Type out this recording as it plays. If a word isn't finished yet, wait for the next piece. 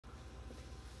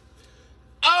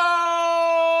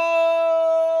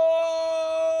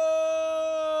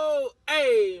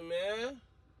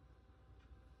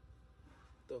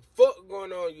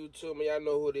YouTube, man. Y'all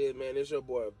know who it is, man. It's your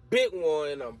boy, Big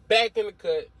One. I'm back in the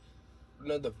cut.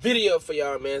 Another video for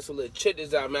y'all, man. So let's check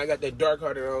this out, man. I got that dark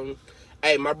hearted on.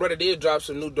 Hey, my brother did drop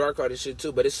some new dark hearted shit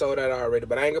too, but it's sold out already.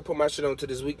 But I ain't gonna put my shit on to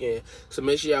this weekend. So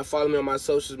make sure y'all follow me on my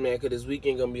socials, man, because this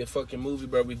weekend gonna be a fucking movie,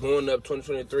 bro. We going up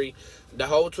 2023. The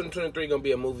whole 2023 gonna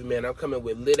be a movie, man. I'm coming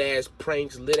with lit ass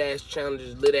pranks, lit ass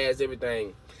challenges, lit ass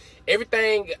everything.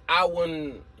 Everything I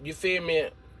wouldn't, you feel me?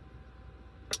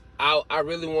 I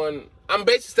really want. I'm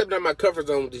basically stepping out my comfort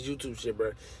zone with this YouTube shit,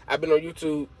 bro. I've been on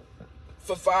YouTube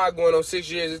for 5 going on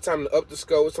 6 years. It's time to up the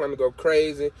scope. It's time to go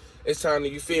crazy. It's time to,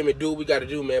 you feel me, do what we got to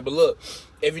do, man. But look,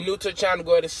 if you're new to the channel,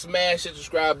 go ahead and smash that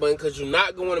subscribe button because you're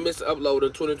not going to miss an upload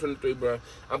in 2023, bro.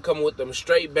 I'm coming with them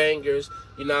straight bangers.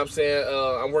 You know what I'm saying?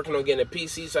 I'm working on getting a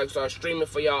PC so I can start streaming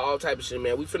for y'all, all type of shit,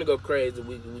 man. We finna go crazy.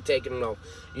 We taking it off.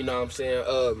 You know what I'm saying?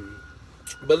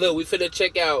 But look, we finna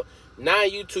check out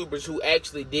 9 YouTubers who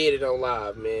actually did it on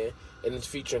live, man. And it's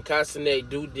featuring Cenat,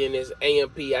 Dude Dennis,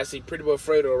 AMP. I see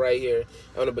prettyboyfredo right here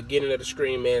on the beginning of the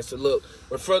screen, man. So look,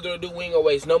 with further ado, we ain't gonna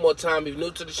waste no more time. If you're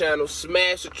new to the channel,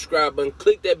 smash the subscribe button,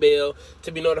 click that bell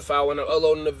to be notified when I'm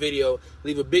uploading the video.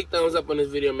 Leave a big thumbs up on this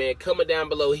video, man. Comment down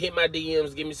below, hit my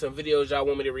DMs, give me some videos y'all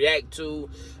want me to react to,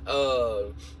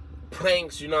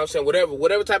 pranks, you know what I'm saying,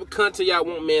 whatever type of content y'all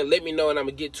want, man, let me know and I'm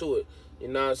gonna get to it. You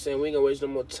know what I'm saying? We ain't gonna waste no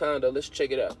more time though. Let's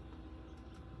check it out.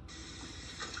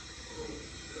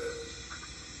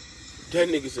 That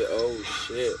nigga said, oh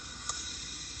shit.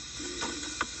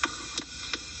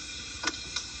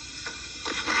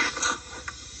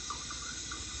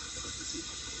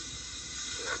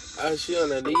 Oh, she on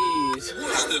her knees.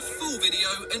 Watch the full video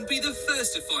and be the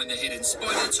first to find the hidden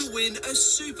spider to win a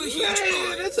super huge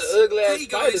prize. That's an ugly ass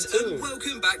spider too. And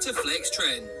welcome back to Flex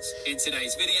Trends. In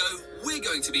today's video, we're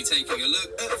going to be taking a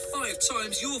look at 5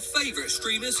 times your favourite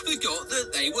streamers forgot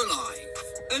that they were live.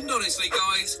 And honestly,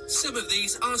 guys, some of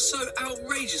these are so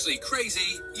outrageously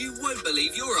crazy, you won't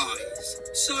believe your eyes.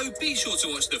 So be sure to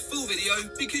watch the full video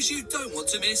because you don't want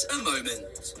to miss a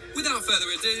moment. Without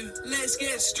further ado, let's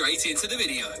get straight into the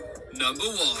video. Number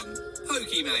 1.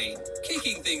 Pokimane.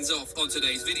 Kicking things off on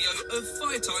today's video of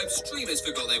 5 times streamers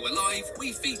forgot they were live,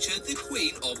 we featured the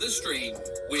queen of the stream.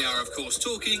 We are of course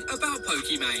talking about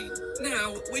Pokimane.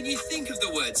 Now, when you think of the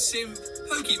word simp,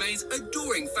 Pokimane's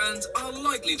adoring fans are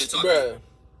likely the type of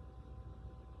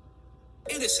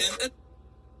innocent and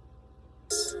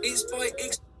it's by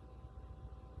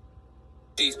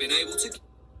she's been able to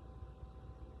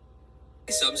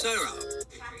sums her up.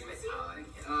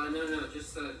 No,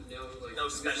 just no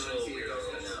special.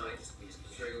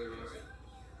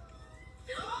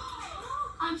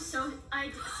 I'm sorry,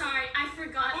 I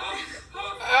forgot.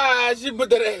 Ah, she put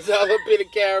that ass all up in the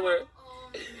camera.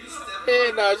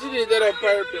 Hell no, she did that on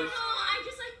purpose. No, I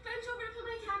just bent over to put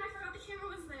my camera. I forgot the camera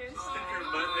was there. Stick your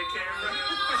butt in the camera.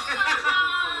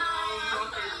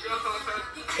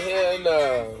 Hell no.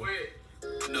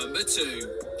 Number 2,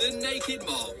 the naked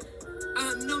mob.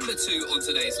 At number 2 on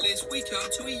today's list, we come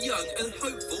to a young and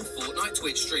hopeful Fortnite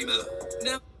Twitch streamer.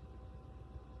 Now,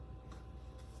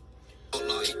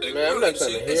 man, I'm not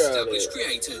trying to hear established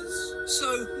creators. So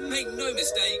make no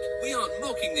mistake, we aren't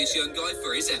mocking this young guy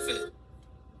for his effort.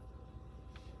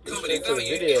 Comedy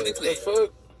value in the clip. The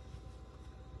fuck?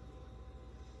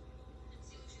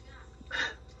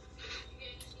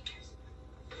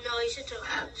 No, you should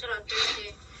have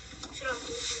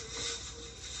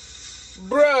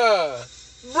Bruh,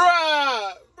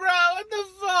 what the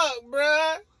fuck,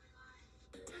 bruh?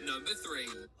 Number 3.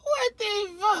 What the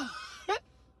fuck?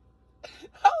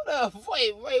 Hold up,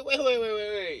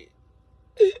 wait.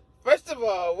 First of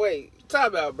all, wait,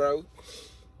 time out, bro.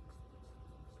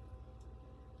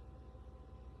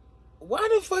 Why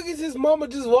the fuck is his mama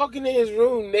just walking in his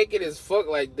room naked as fuck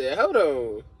like that? Hold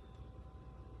on.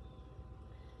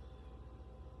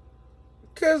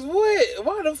 Cause what?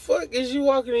 Why the fuck is you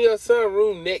walking in your son's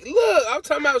room naked? Look, I'm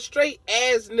talking about straight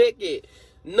ass naked.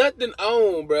 Nothing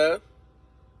on, bruh.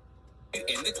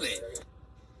 In the clip.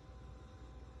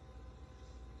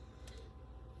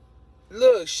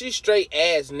 Look, she's straight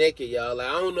ass naked, y'all. Like,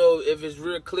 I don't know if it's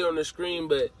real clear on the screen,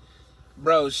 but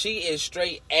bro, she is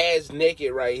straight ass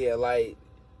naked right here. Like,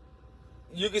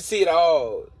 you can see it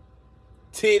all.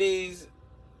 Titties,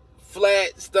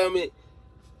 flat stomach.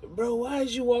 Bro, why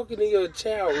is you walking in your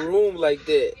child room like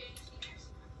that?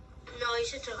 No, you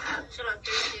should have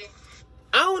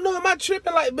I don't know, am I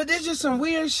tripping? Like, but there's just some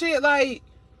weird shit, like,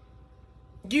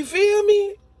 you feel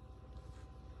me?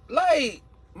 Like,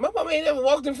 my mama ain't ever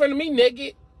walked in front of me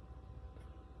naked.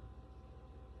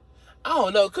 I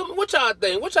don't know. Come, what y'all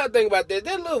think? What y'all think about that?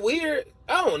 That a little weird.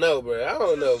 I don't know, bro. I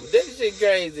don't know. That shit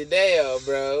crazy. Damn,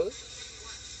 bro.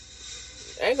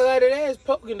 Ain't gonna lie, that ass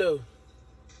poking though.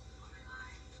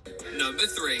 Number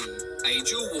 3,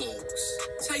 Angel Walks.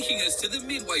 Taking us to the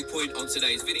midway point on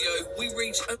today's video, we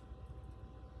reach a...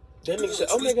 That nigga said,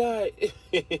 oh my god.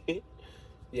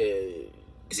 Yeah.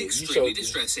 It's extremely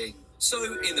distressing. So,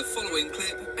 in the following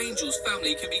clip, Angel's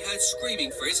family can be heard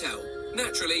screaming for his help.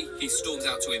 Naturally, he storms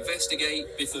out to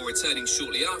investigate, before returning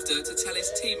shortly after to tell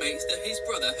his teammates that his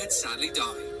brother had sadly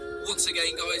died. Once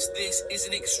again, guys, this is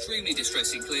an extremely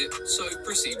distressing clip, so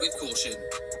proceed with caution.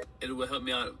 It will help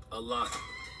me out a lot.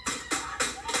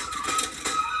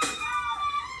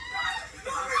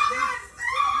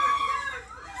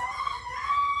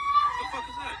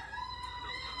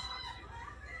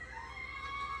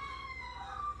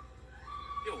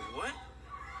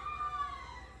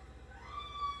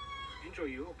 Angel,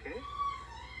 you okay?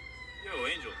 Yo,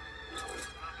 Angel.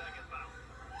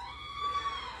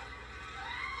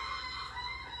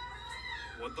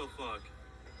 What the fuck?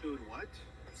 Dude, what?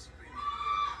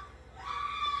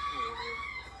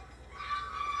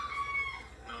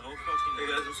 No fucking... Hey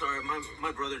guys, I'm sorry.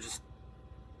 My brother just...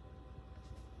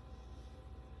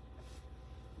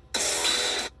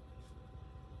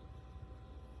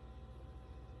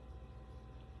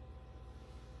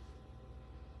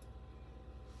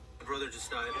 brother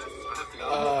just died. I have to go.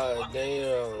 Ah,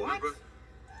 damn. What?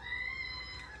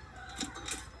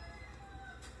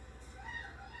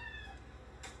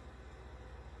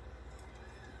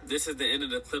 This is the end of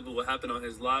the clip of what happened on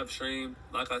his live stream.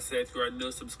 Like I said, if you are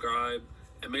new, subscribe.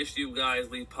 And make sure you guys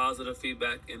leave positive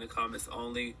feedback in the comments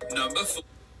only. Number 4.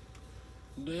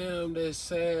 Damn, that's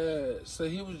sad. So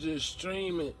he was just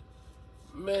streaming.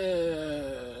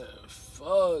 Man,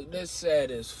 fuck. That's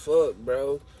sad as fuck,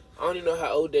 bro. I don't even know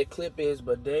how old that clip is,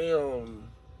 but damn.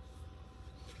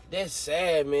 That's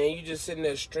sad, man. You just sitting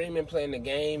there streaming, playing the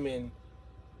game, and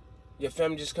your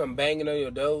family just come banging on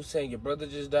your door saying your brother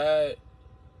just died.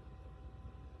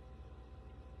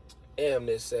 Damn,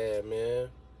 that's sad, man.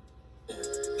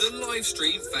 The live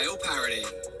stream fail parody.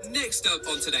 Next up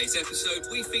on today's episode,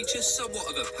 we feature somewhat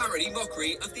of a parody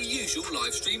mockery of the usual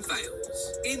live stream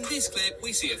fails. In this clip,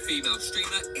 we see a female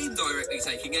streamer indirectly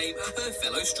taking aim at her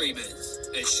fellow streamers,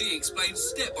 as she explains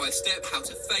step by step how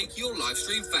to fake your live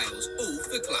stream fails, all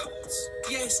for clout.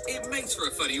 Yes, it makes for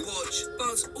a funny watch,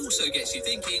 but also gets you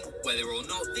thinking whether or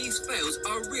not these fails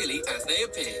are really as they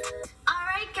appear.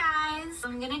 Alright guys,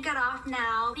 I'm gonna get off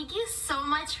now. Thank you so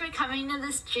much for coming to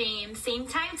the stream. Same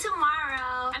time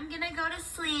tomorrow. I'm gonna go to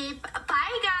sleep.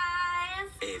 Bye guys!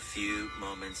 A few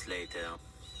moments later.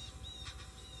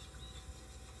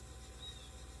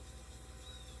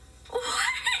 What?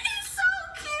 He's so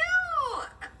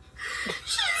cute!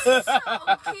 She's so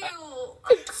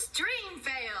cute! Stream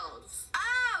fails.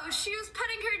 Oh, she was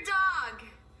petting her dog.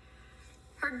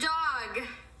 Her dog.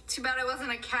 Too bad it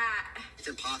wasn't a cat. Is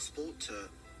it possible to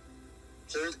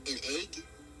turn an egg?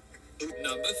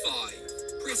 Number 5,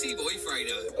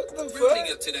 prettyboyfredo. What the Rounding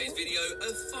fuck? up today's video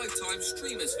of 5-time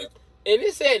streamers for... And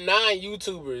it said 9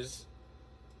 YouTubers.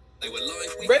 They were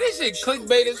live with Bro, this shit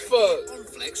clickbait as fuck. on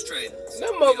Flex Trends.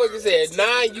 That motherfucker said 9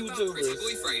 About YouTubers.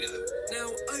 prettyboyfredo. Now,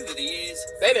 over the years,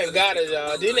 They done got it,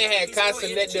 y'all. Then they had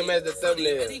Constantnet them as the funny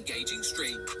thumbnail. and engaging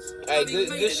streams. Hey, Having good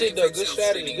made a shit name though. for Good itself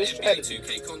strategy. streaming Good NBA strategy.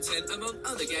 2K content among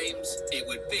other games, it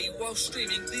would be while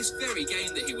streaming this very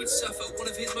game that he would suffer one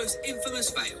of his most infamous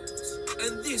fails.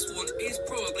 And this one is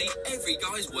probably every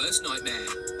guy's worst nightmare.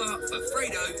 But for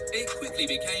Fredo, it quickly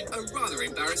became a rather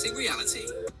embarrassing reality.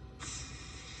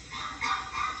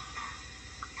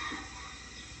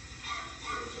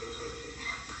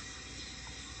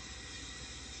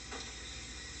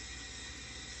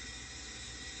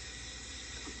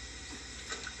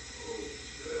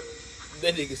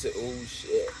 That nigga said, oh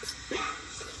shit.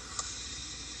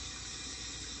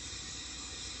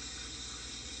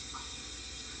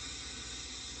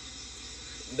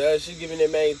 Does she giving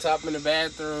that man top in the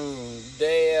bathroom?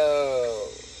 Damn.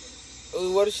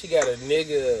 Ooh, what if she got a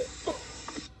nigga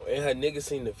and her nigga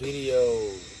seen the video?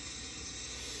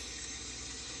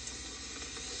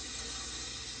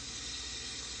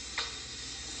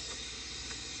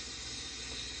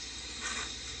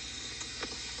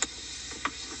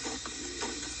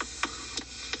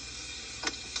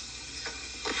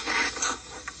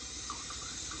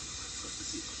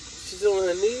 She's on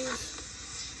her knees?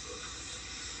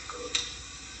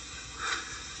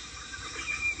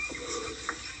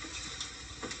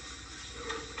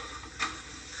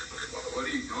 What are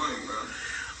you doing, bro?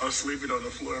 I'm sleeping on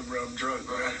the floor, bro. I'm drunk,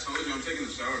 bro. I told you I'm taking a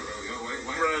shower, bro. Yo,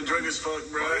 wait. Bro, I'm drunk as fuck,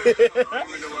 bro.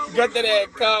 Got that ass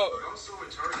caught. I'm so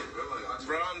retarded, bro. Like,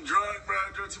 Bro, I'm drunk, bro.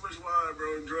 I drank too much wine, bro.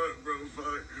 I'm drunk, bro.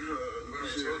 Fuck. I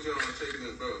told you I'm taking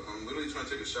it, bro. I'm literally trying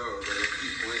to take a shower, bro.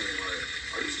 Keep playing, like...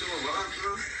 Are you still alive,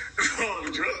 bro? Bro,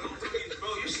 I'm drunk. Bro,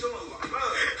 you still alive, bro.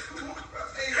 Come on, bro.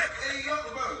 Hey, yo,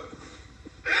 bro.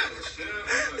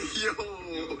 Chill, bro.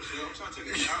 Yo. Chill. I'm trying to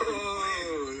take a shower. Yo.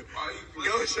 Why you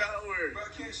playing? Go shower. Bro, I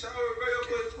can't shower, bro. Your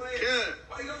boy playing. Yeah.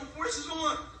 Why you got no forces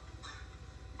on?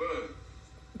 Bro.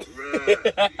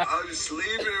 Bruh. I'm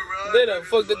sleeping, bro. They done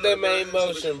fucked up that main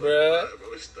motion, bruh.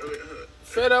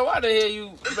 Fredo, why the hell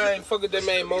you, man, fuck up that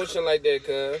main motion like that,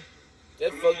 cuz?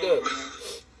 That's fucked up.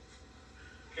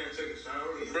 Can't take a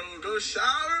shower. Bro, go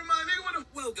shower, my nigga. What the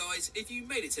Well guys, if you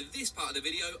made it to this part of the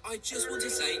video, I just want to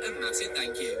say a massive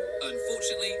thank you.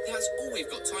 Unfortunately, that's all we've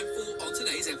got time for on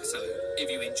today's episode.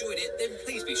 If you enjoyed it, then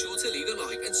please be sure to leave a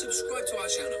like and subscribe to our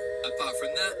channel. Apart from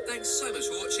that, thanks so much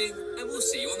for watching, and we'll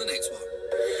see you on the next one.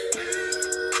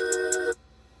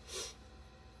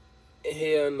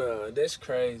 Hell no, that's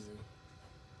crazy.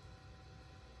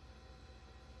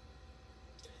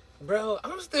 Bro,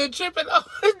 I'm still tripping on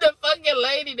the fucking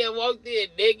lady that walked in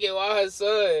naked while her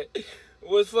son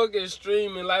was fucking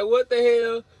streaming. Like, what the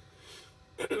hell?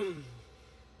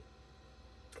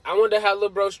 I wonder how little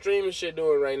bro streaming shit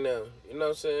doing right now. You know what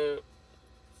I'm saying?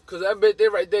 Because I bet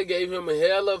that right there gave him a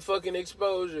hell of fucking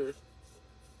exposure.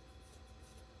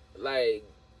 Like,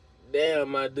 damn,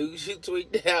 my dude, you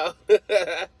tweaked out.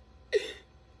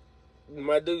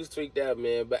 My dude's tweaked out,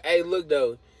 man. But, hey, look,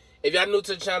 though. If y'all new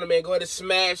to the channel, man, go ahead and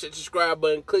smash that subscribe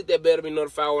button. Click that bell to be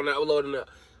notified when I upload a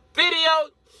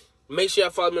video. Make sure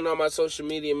y'all follow me on all my social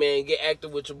media, man. Get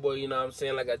active with your boy, you know what I'm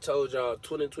saying? Like I told y'all,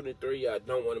 2023, y'all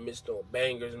don't want to miss no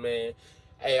bangers, man.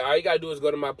 Hey, all you got to do is go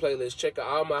to my playlist. Check out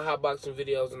all my hotboxing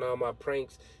videos and all my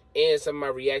pranks and some of my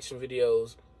reaction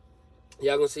videos.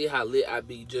 Y'all gonna see how lit I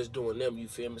be just doing them, you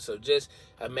feel me? So just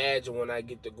imagine when I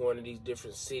get to going to these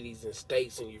different cities and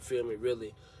states and, you feel me,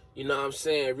 really, you know what I'm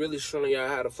saying, really showing y'all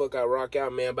how the fuck I rock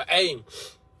out, man. But, hey,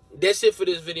 that's it for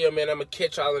this video, man. I'm gonna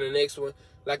catch y'all in the next one.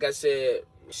 Like I said,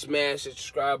 smash the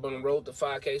subscribe button, road to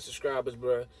 5K subscribers,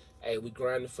 bro. Hey, we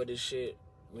grinding for this shit.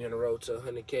 We on the road to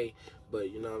 100K. But,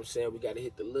 you know what I'm saying, we got to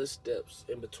hit the little steps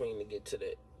in between to get to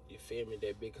that, you feel me,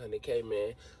 that big 100K,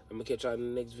 man. I'm gonna catch y'all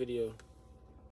in the next video.